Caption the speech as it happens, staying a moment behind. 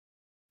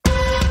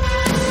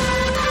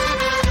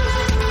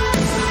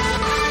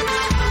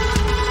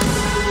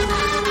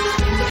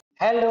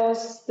Hello,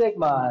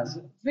 Sigmas.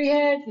 We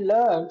had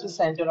learned the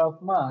center of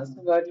mass,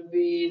 but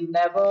we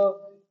never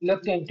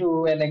looked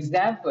into an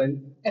example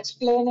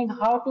explaining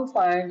how to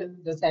find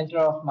the center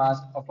of mass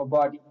of a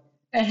body.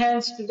 And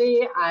hence,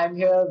 today I'm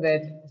here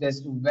with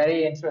this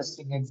very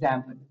interesting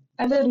example.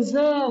 And the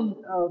reason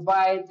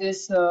why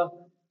this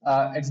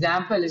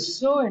example is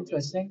so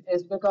interesting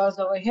is because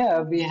over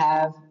here we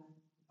have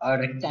a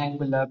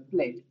rectangular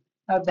plate.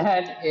 Now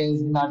that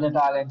is not at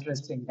all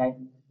interesting, right?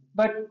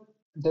 But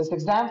this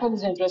example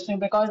is interesting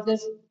because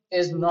this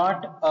is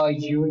not a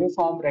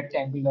uniform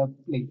rectangular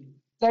plate.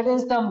 That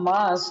is, the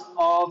mass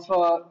of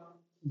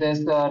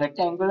this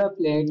rectangular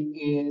plate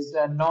is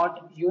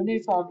not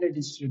uniformly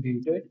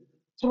distributed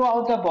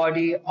throughout the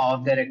body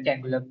of the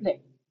rectangular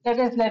plate. That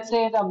is, let's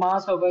say the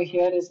mass over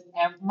here is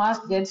mass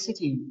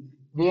density.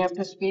 We have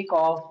to speak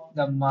of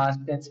the mass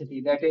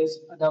density, that is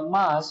the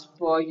mass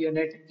per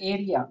unit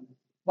area.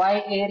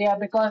 Why area?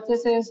 Because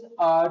this is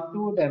a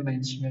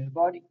two-dimensional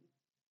body.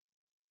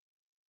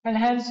 And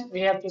hence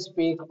we have to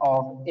speak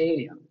of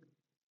area.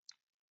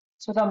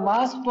 So the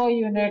mass per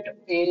unit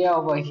area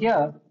over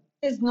here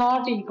is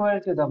not equal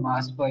to the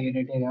mass per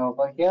unit area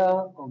over here,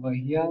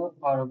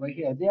 or over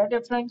here. They are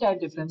different at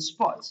different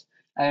spots.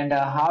 And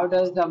how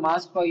does the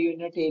mass per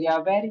unit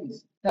area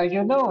varies? Now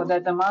you know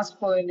that the mass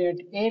per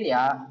unit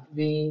area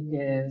V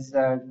is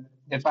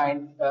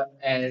defined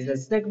as a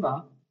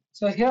sigma.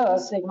 So here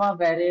sigma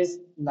varies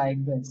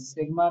like this: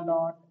 sigma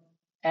naught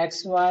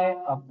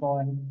xy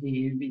upon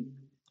AV,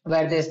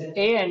 where this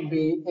A and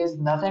B is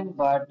nothing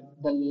but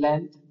the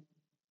length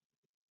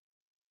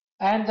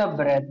and the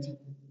breadth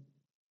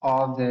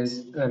of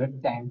this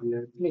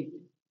rectangular plate.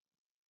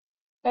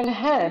 And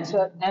hence,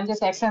 and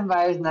this x and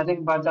y is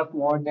nothing but the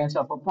coordinates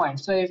of a point.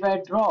 So if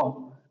I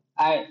draw,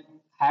 I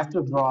have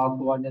to draw a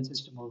coordinate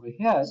system over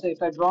here. So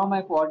if I draw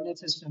my coordinate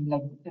system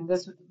like in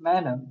this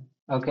manner,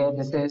 okay,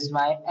 this is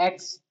my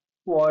x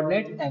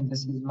coordinate and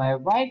this is my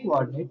y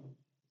coordinate,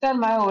 then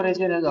my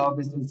origin is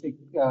obviously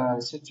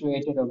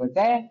situated over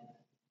there.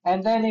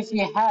 And then if we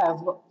have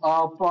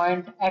a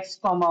point x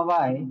comma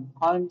y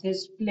on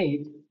this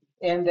plate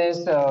in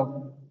this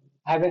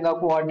having a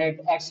coordinate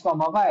x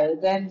comma y,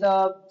 then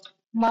the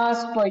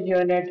mass per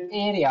unit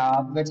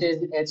area, which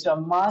is its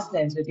mass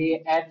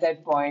density at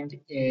that point,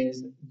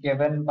 is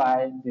given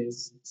by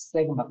this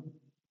sigma.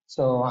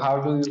 So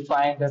how do you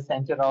find the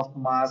center of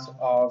mass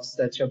of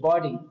such a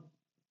body?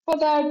 For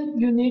that,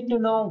 you need to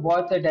know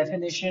what the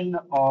definition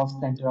of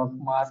center of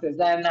mass is,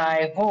 and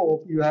I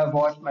hope you have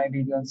watched my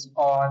videos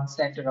on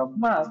center of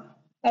mass.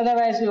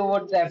 Otherwise, you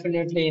would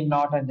definitely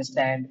not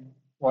understand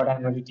what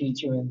I'm going to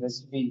teach you in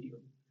this video.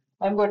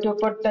 I'm going to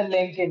put the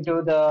link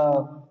into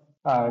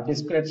the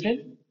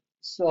description,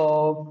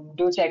 so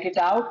do check it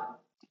out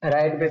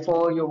right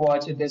before you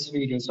watch this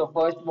video. So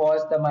first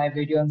watch my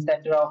video on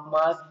center of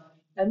mass,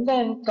 and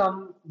then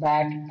come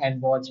back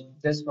and watch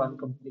this one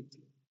completely.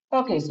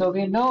 Okay, so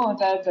we know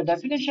that the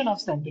definition of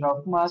center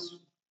of mass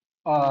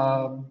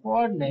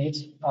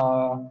coordinates,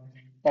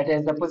 that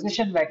is the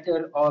position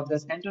vector of the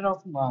center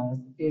of mass,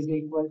 is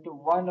equal to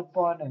 1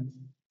 upon m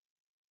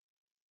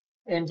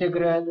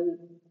integral.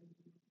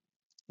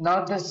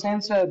 Now,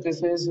 since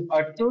this is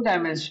a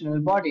two-dimensional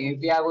body,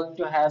 we are going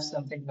to have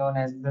something known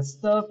as the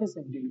surface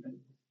integral,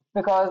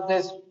 because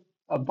this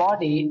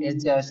body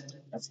is just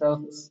a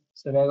surface.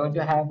 So we are going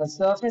to have a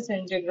surface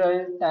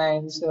integral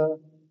times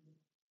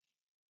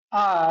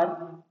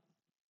r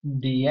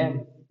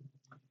dm.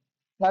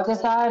 Now,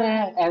 this R,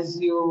 as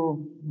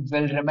you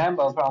will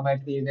remember from my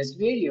previous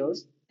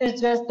videos, is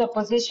just the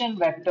position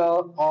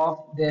vector of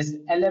this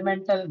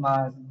elemental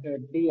mass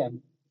dm.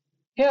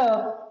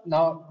 Here,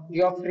 now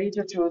you're free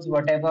to choose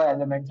whatever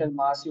elemental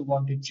mass you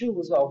want to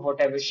choose or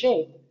whatever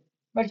shape,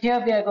 but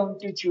here we are going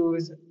to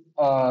choose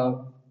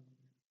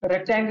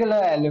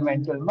rectangular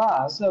elemental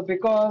mass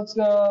because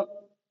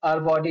our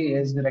body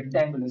is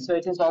rectangular. So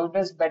it is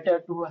always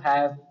better to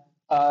have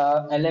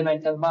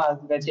elemental mass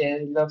which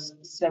looks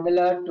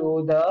similar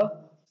to the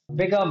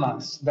bigger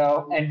mass,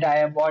 the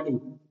entire body,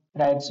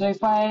 right? So if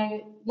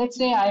let's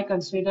say I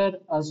consider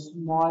a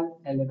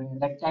small element,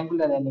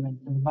 rectangular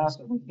elemental mass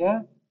over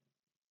here,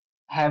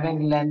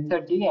 having length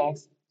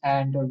dx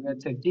and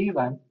width dy,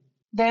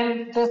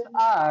 then this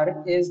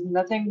r is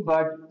nothing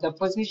but the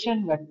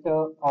position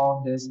vector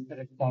of this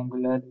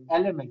rectangular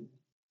element.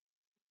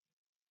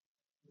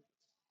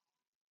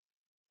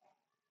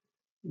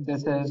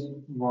 This is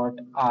what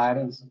r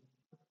is.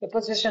 The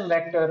position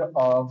vector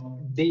of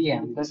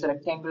dm, this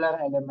rectangular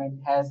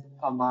element has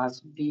a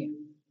mass dm.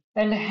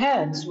 And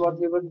hence what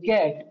we would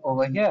get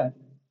over here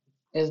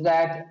is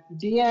that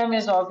dm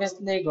is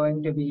obviously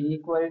going to be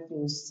equal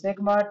to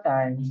sigma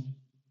times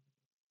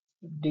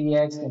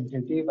dx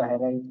into dy,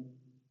 right?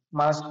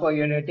 Mass per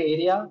unit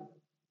area,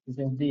 this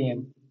is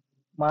dm.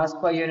 Mass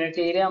per unit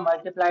area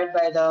multiplied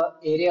by the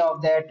area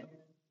of that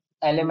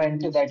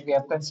element that we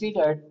have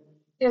considered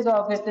is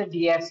obviously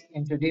dx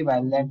into dy,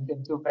 length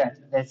into breadth.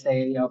 That's the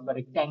area of a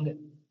rectangle.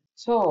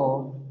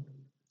 So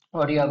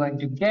what you are going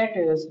to get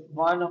is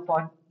 1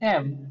 upon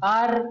m.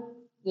 R,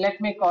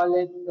 let me call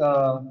it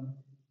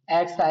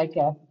xi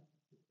cap.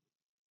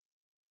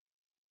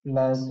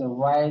 plus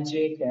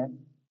yj cap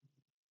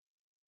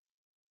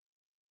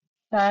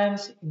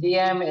times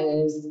dm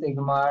is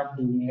sigma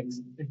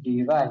dx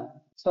dy.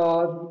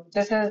 So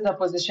this is the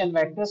position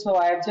vector. So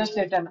I've just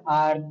written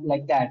R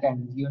like that,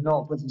 and you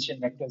know position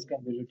vectors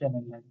can be written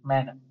in that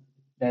manner.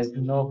 There's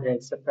no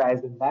great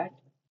surprise in that.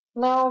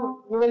 Now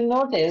we will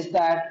notice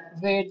that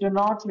we do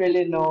not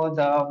really know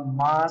the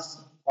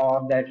mass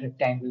of that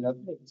rectangular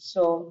plate.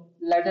 So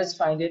let us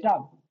find it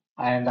out.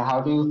 And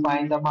how do you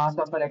find the mass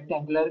of a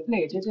rectangular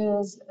plate? It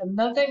is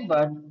nothing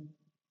but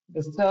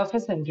the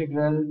surface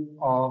integral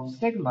of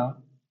sigma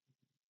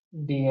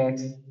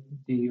dx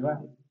dy.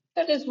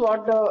 That is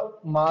what the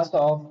mass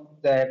of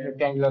the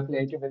rectangular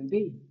plate will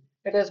be.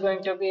 It is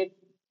going to be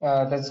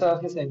the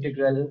surface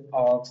integral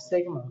of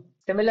sigma.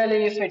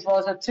 Similarly, if it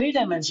was a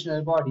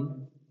three-dimensional body,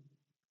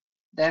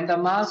 then the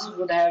mass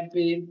would have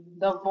been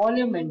the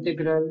volume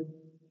integral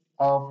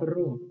of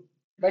rho.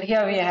 But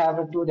here we have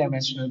a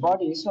two-dimensional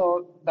body,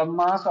 so the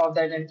mass of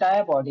that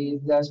entire body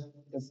is just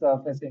the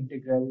surface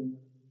integral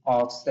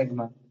of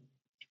sigma.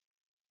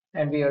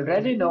 And we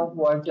already know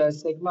what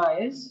sigma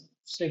is.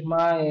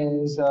 Sigma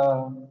is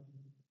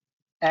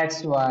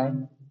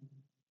xy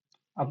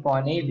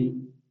upon AB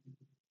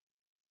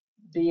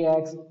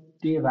dx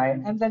dy,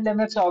 and the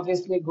limits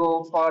obviously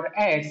go for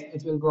x,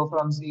 it will go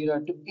from 0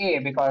 to a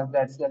because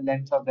that's the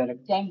length of the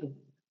rectangle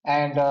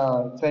and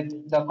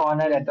with the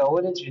corner at the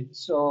origin.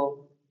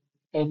 So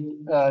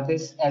it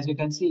this, as you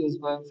can see, is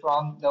going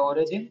from the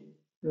origin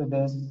to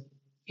this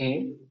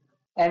a,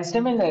 and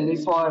similarly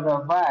for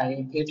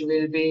y it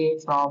will be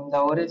from the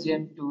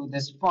origin to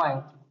this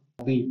point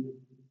b.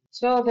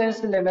 So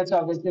this limits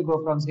obviously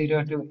go from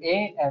 0 to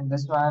a, and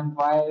this one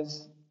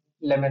y's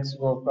limits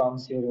go from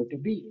 0 to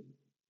b.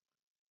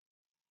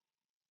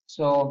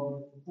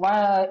 So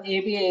while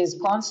AB is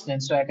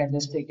constant, so I can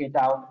just take it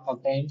out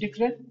of the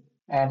integral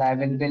and I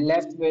will be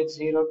left with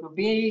 0 to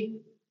B,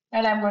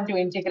 and I'm going to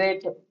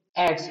integrate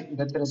x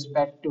with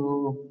respect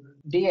to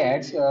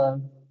dx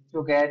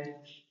to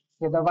get,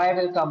 so the y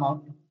will come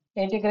out.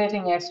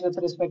 Integrating x with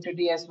respect to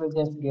dx will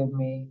just give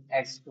me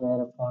x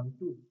square upon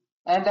 2.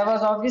 And there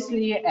was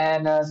obviously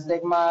an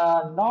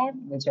sigma naught,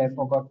 which I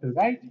forgot to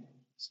write.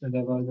 So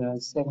there was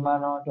a sigma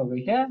naught over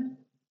here.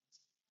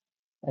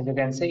 As you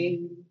can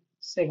see,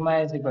 sigma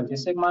is equal to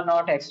sigma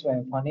naught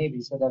xy upon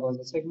AB. So there was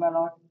a sigma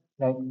naught,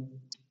 right?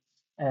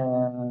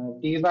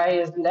 Dy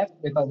is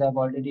left because I've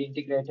already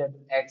integrated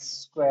x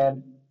square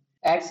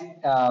x,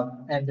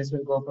 and this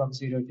will go from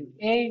 0 to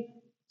a,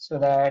 so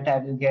that I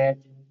will get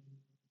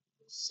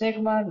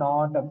sigma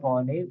naught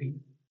upon AB,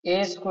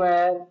 a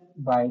square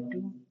by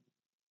 2,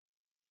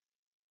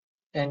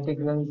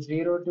 integral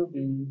 0 to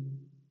b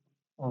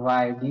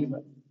y dy.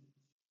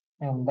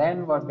 And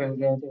then what we'll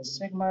get is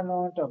sigma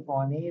naught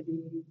upon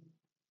AB,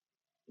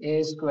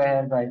 a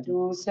square by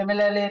 2.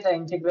 Similarly, the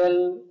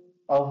integral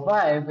of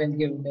y will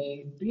give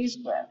me b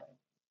square.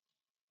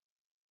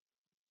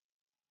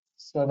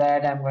 So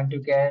that I'm going to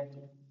get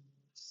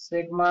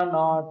sigma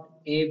naught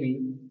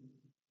AB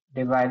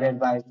divided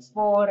by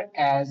 4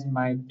 as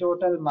my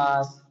total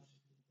mass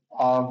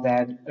of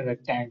that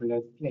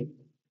rectangular plate.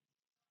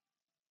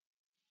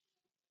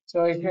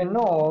 So if you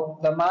know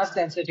the mass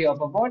density of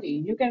a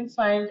body, you can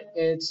find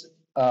its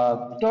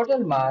total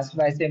mass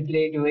by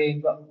simply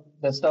doing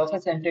the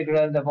surface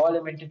integral, the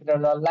volume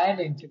integral, or line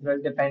integral,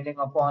 depending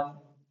upon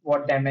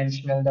what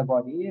dimensional the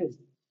body is.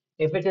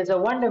 If it is a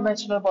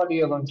one-dimensional body,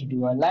 you're going to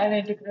do a line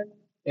integral.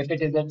 If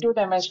it is a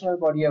two-dimensional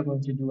body, you're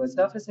going to do a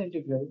surface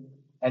integral.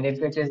 And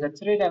if it is a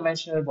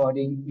three-dimensional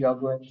body, you're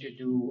going to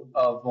do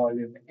a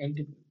volume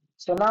integral.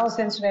 So now,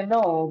 since we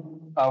know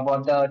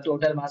what the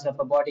total mass of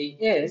a body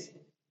is,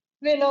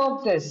 we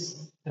know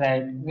this,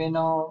 right? We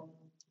know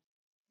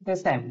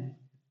this m.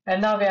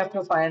 And now we have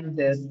to find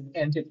this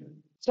integral.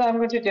 So I'm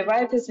going to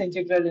divide this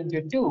integral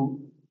into two.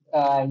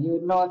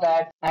 You know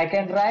that I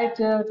can write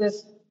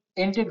this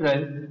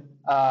integral.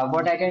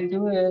 What I can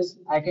do is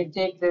I can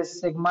take this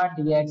sigma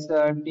dx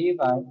dy.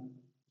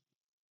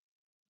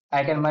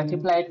 I can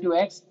multiply it to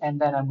x, and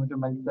then I'm going to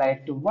multiply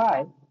it to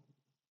y,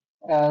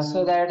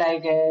 so that I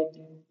get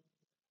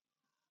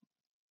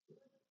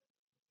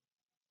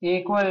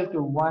equal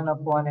to 1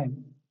 upon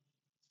m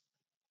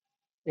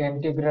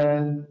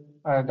integral,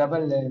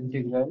 double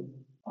integral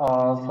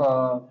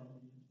of,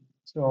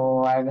 so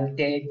I will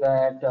take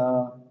that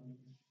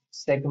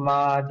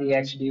sigma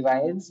dx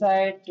dy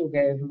inside to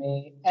give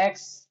me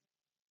x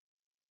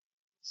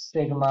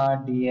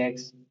sigma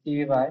dx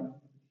dy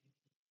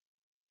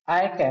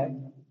I cap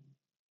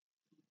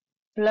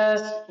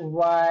plus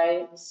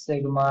y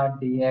sigma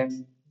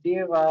dx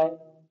dy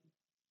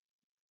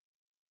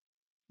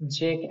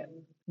j cap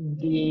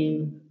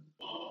d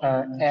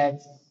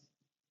x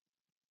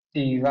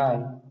dy.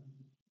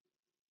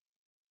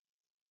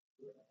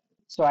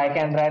 So I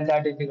can write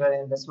that integral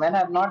in this manner.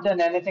 I've not done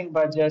anything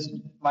but just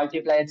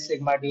multiplied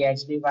sigma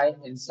dx dy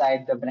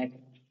inside the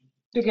bracket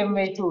to give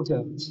me two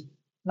terms.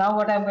 Now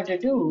what I'm going to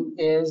do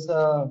is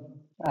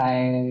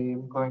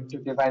I'm going to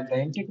divide the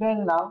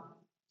integral now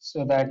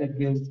so that it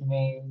gives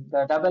me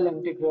the double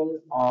integral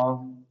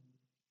of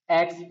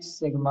x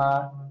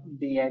sigma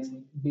dx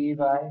dy,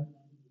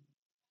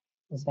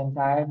 this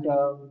entire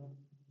term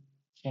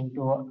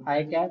into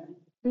I cap,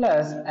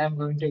 plus I'm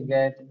going to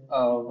get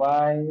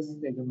y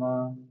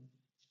sigma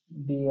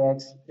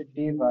dx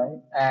dy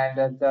and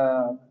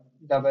the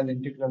double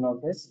integral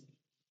of this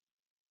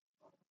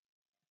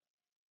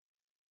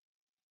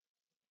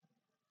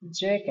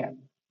j cap.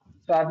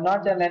 So I've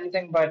not done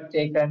anything but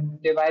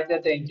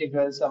divided the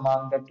integrals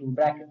among the two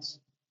brackets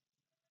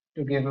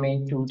to give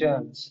me two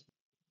terms.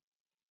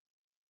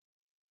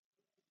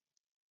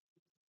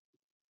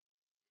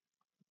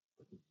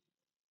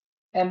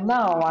 And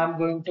now I'm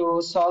going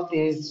to solve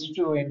these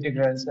two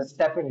integrals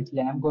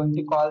separately. I'm going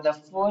to call the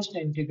first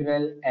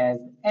integral as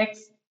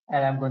x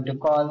and I'm going to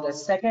call the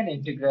second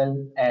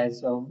integral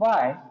as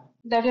y.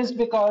 That is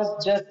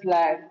because just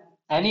like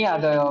any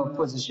other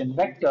position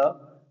vector,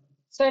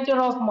 center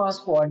of mass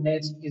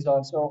coordinates is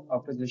also a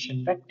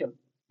position vector.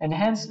 And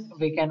hence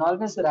we can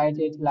always write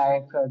it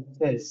like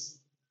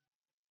this: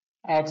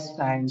 x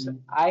times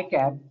I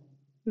cap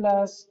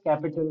plus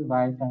capital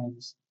Y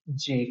times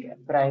j cap,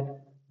 right?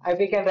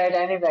 We can write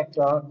any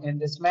vector in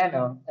this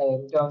manner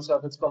in terms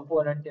of its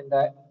component in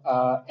the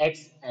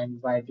x and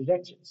y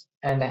directions.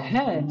 And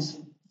hence,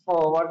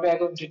 for what we are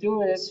going to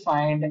do is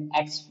find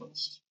x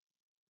first.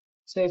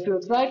 So if you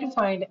try to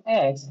find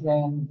x,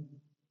 then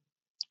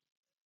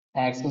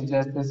x is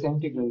just this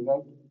integral,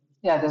 right?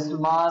 Yeah, this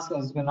mass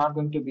is not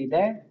going to be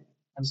there.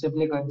 I'm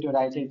simply going to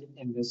write it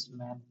in this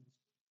manner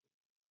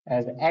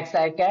as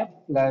xi cap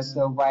plus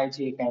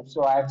yj cap.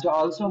 So I've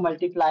also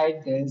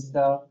multiplied this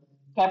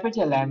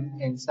capital M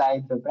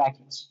inside the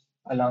brackets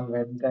along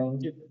with the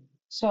integral.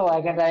 So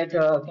I can write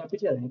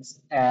capital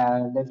X,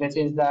 which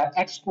is the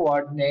x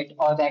coordinate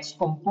or the x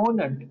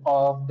component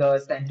of the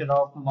center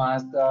of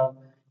mass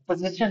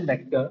position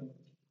vector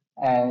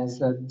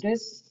as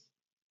this,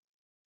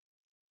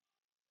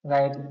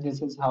 right?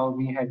 This is how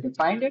we had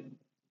defined it.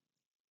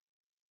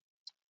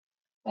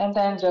 And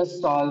then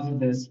just solve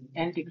this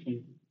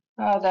integral.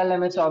 The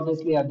limits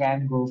obviously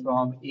again go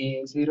from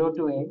a 0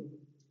 to a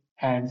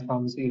and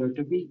from 0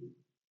 to b.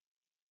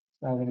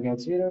 So I will get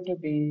 0 to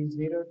b,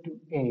 0 to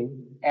a,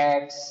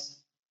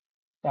 x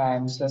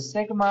times the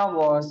sigma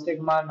was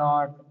sigma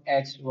naught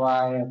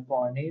xy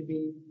upon ab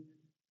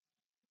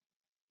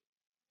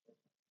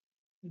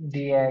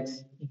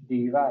dx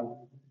dy.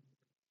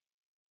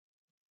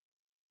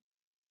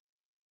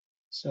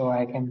 So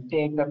I can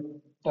take the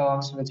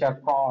terms which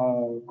are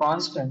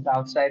constant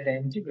outside the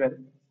integral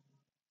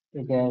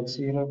to get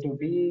 0 to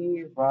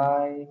b,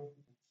 y,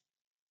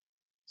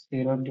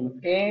 0 to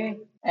a,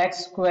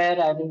 x square,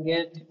 I will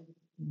get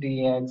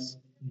dx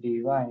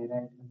dy, right?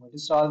 I'm going to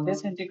solve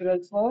this integral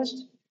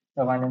first,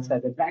 the one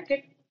inside the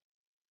bracket,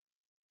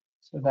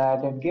 so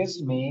that it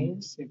gives me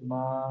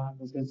sigma,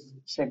 this is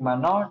sigma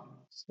naught,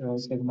 so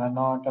sigma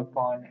naught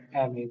upon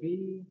MAB,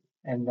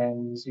 and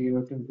then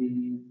 0 to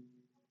b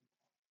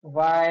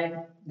y,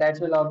 that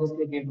will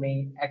obviously give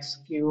me x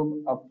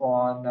cube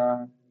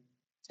upon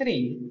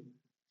 3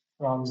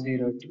 from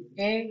 0 to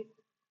a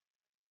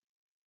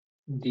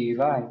dy.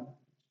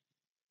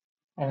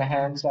 And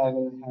hence I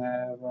will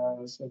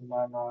have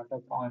sigma naught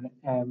upon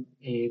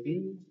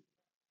MAB.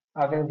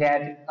 I will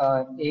get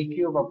a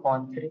cube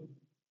upon 3.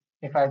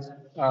 If I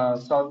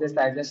solve this,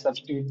 I just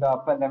substitute the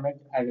upper limit.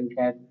 I will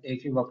get a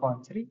cube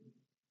upon 3.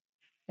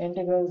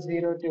 Integral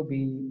 0 to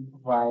b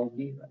y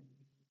dy.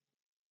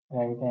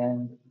 Right,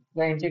 and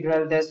the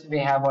integral this we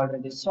have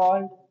already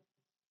solved,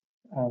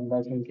 and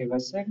that will give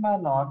us sigma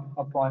naught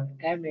upon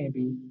MAB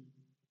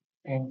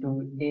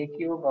into a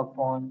cube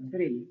upon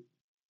 3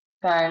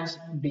 times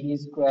b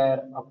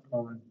square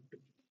upon 2.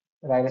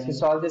 Right, if you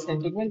solve this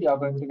integral, you're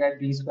going to get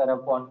b square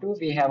upon 2.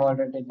 We have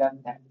already done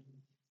that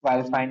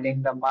while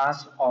finding the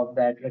mass of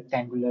that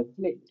rectangular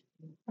plate.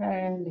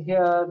 And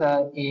here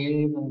the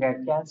a will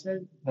get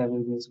cancelled. There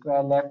will be a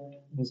square left.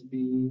 This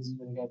b's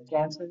will get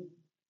cancelled.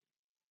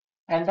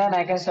 And then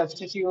I can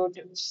substitute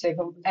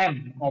sigma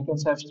m. I can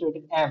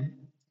substitute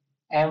m.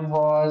 M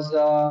was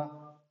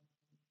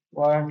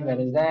what? Where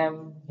is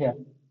m? Here.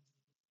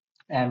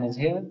 M is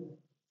here.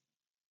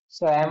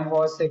 So m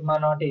was sigma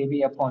naught ab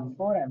upon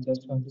 4. I'm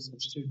just going to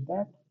substitute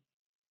that.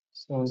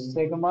 So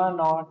sigma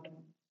naught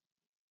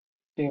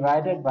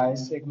divided by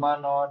sigma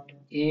naught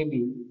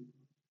AB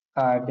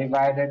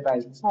divided by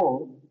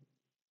 4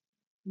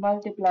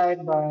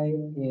 multiplied by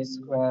a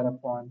square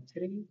upon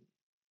 3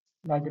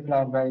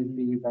 multiplied by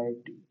b by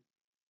 2.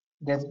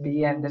 This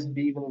b and this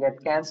b will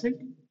get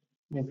cancelled.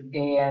 This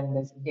a and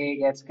this a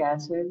gets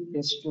cancelled.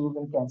 This 2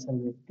 will cancel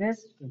with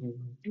this to give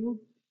me 2.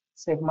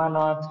 Sigma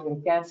naught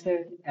will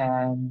cancel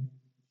and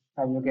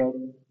I will get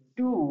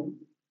 2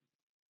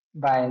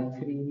 by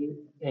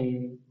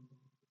 3a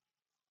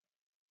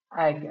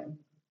I can.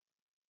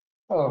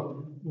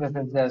 Oh, this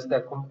is just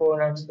the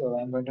component, so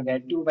I'm going to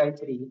get 2 by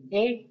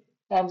 3a,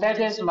 and that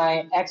is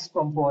my x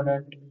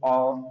component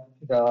of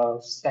the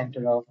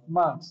center of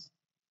mass.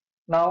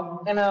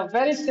 Now, in a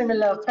very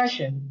similar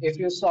fashion, if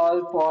you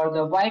solve for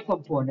the y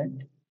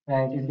component,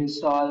 right, if you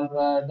solve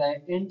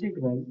the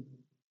integral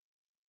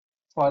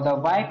For the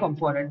y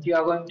component, you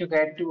are going to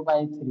get 2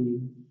 by 3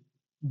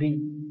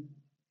 b.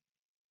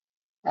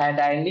 And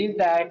I leave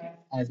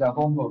that as a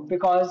homework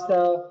because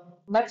the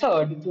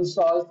method to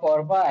solve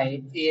for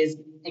y is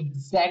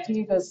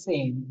exactly the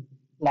same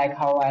like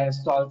how I have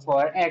solved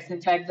for x. In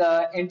fact,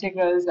 the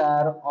integrals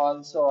are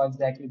also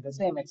exactly the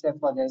same except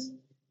for this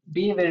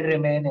b will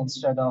remain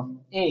instead of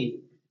a.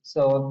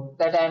 So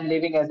that I'm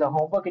leaving as a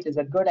homework. It is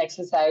a good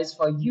exercise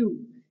for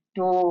you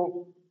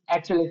to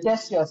actually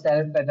test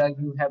yourself whether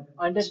you have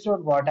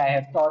understood what I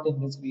have taught in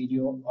this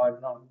video or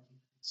not.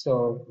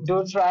 So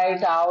do try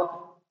it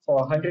out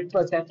for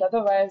 100%.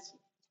 Otherwise,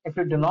 if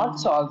you do not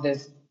solve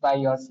this by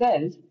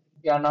yourself,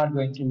 you are not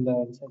going to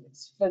learn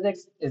physics.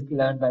 Physics is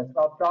learned by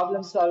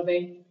problem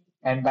solving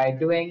and by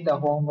doing the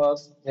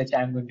homeworks which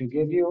I'm going to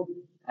give you.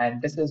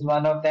 And this is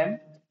one of them.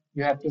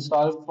 You have to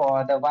solve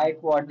for the y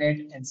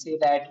coordinate and see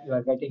that you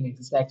are getting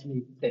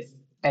exactly this.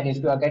 And if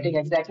you are getting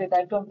exactly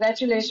that,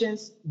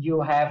 congratulations,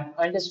 you have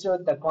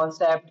understood the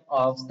concept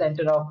of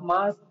center of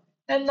mass.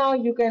 And now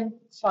you can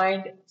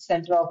find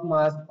center of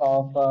mass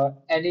of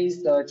any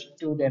such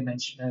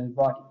two-dimensional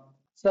body.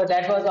 So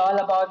that was all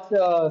about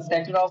the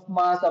center of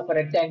mass of a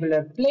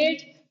rectangular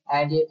plate.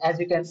 And as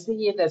you can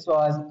see, this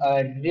was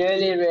a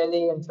really,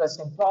 really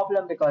interesting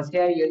problem because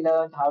here you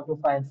learned how to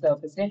find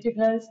surface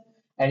integrals.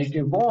 And if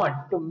you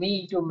want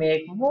me to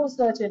make more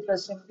such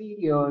interesting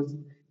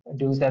videos,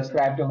 do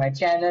subscribe to my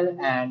channel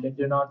and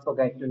do not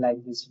forget to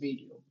like this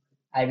video.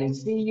 I will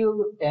see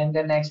you in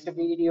the next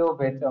video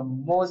with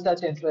more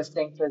such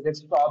interesting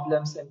physics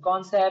problems and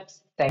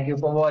concepts. Thank you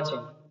for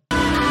watching.